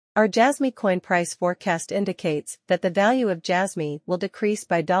Our JasmyCoin price forecast indicates that the value of JASMY will decrease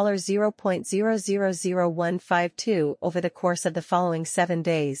by $0.000152 over the course of the following 7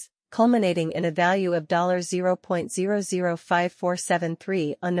 days, culminating in a value of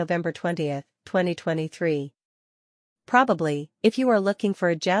 $0.005473 on November 20, 2023. Probably, if you are looking for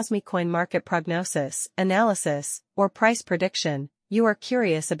a JasmyCoin market prognosis, analysis, or price prediction, you are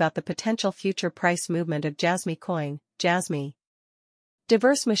curious about the potential future price movement of JasmyCoin, JASMY.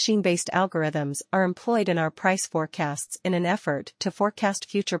 Diverse machine-based algorithms are employed in our price forecasts in an effort to forecast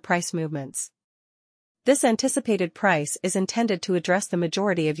future price movements. This anticipated price is intended to address the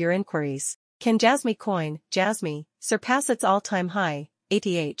majority of your inquiries. Can JasmyCoin, JASMY, surpass its all-time high,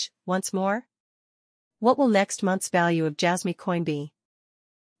 ATH, once more? What will next month's value of JasmyCoin be?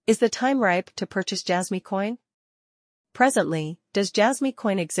 Is the time ripe to purchase JasmyCoin? Presently, does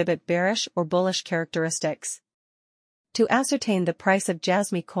JasmyCoin exhibit bearish or bullish characteristics? To ascertain the price of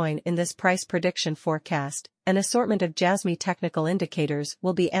JasmyCoin in this price prediction forecast, an assortment of JASMY technical indicators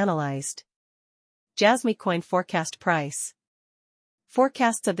will be analyzed. JasmyCoin forecast price.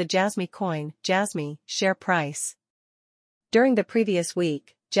 Forecasts of the JasmyCoin, JASMY, share price. During the previous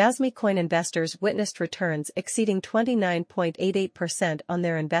week, JasmyCoin investors witnessed returns exceeding 29.88% on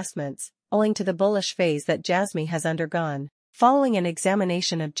their investments, owing to the bullish phase that JASMY has undergone. Following an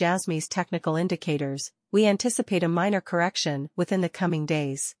examination of JASMY's technical indicators, we anticipate a minor correction within the coming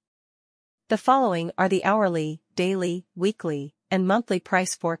days. The following are the hourly, daily, weekly, and monthly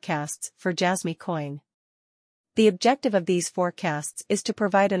price forecasts for JasmyCoin. The objective of these forecasts is to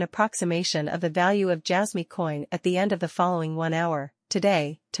provide an approximation of the value of JasmyCoin at the end of the following 1 hour,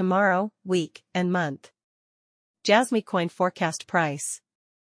 today, tomorrow, week, and month. JasmyCoin forecast price.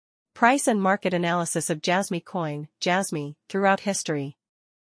 Price and market analysis of JasmyCoin, JASMY, throughout history.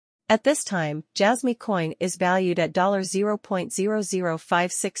 At this time, JasmyCoin is valued at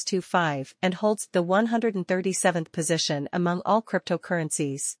 $0.005625 and holds the 137th position among all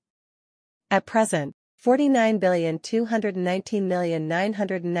cryptocurrencies. At present,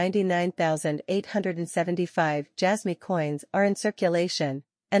 49,219,999,875 JASMY coins are in circulation,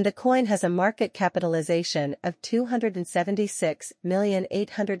 and the coin has a market capitalization of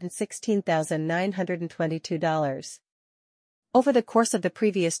 $276,816,922. Over the course of the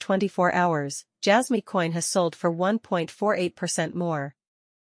previous 24 hours, JasmyCoin has sold for 1.48% more.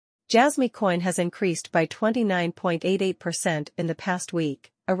 JasmyCoin has increased by 29.88% in the past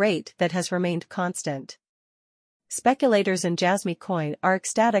week, a rate that has remained constant. Speculators in JasmyCoin are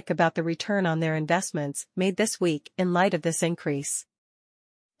ecstatic about the return on their investments made this week in light of this increase.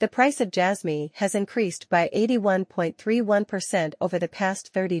 The price of JASMY has increased by 81.31% over the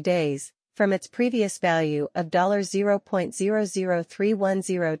past 30 days, from its previous value of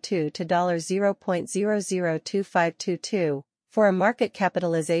 $0.003102 to $0.002522, for a market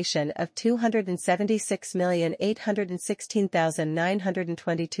capitalization of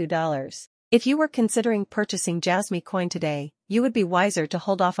 $276,816,922. If you were considering purchasing JasmyCoin today, you would be wiser to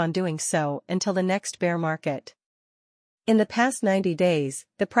hold off on doing so until the next bear market. In the past 90 days,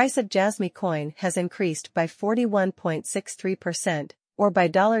 the price of JasmyCoin has increased by 41.63%, or by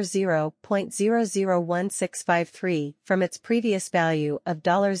 $0.001653 from its previous value of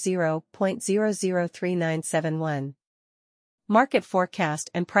 $0.003971. Market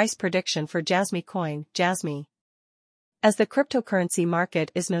forecast and price prediction for JasmyCoin, JASMY. As the cryptocurrency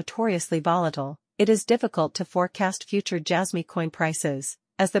market is notoriously volatile, it is difficult to forecast future JasmyCoin prices,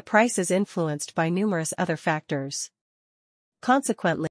 as the price is influenced by numerous other factors. Consequently,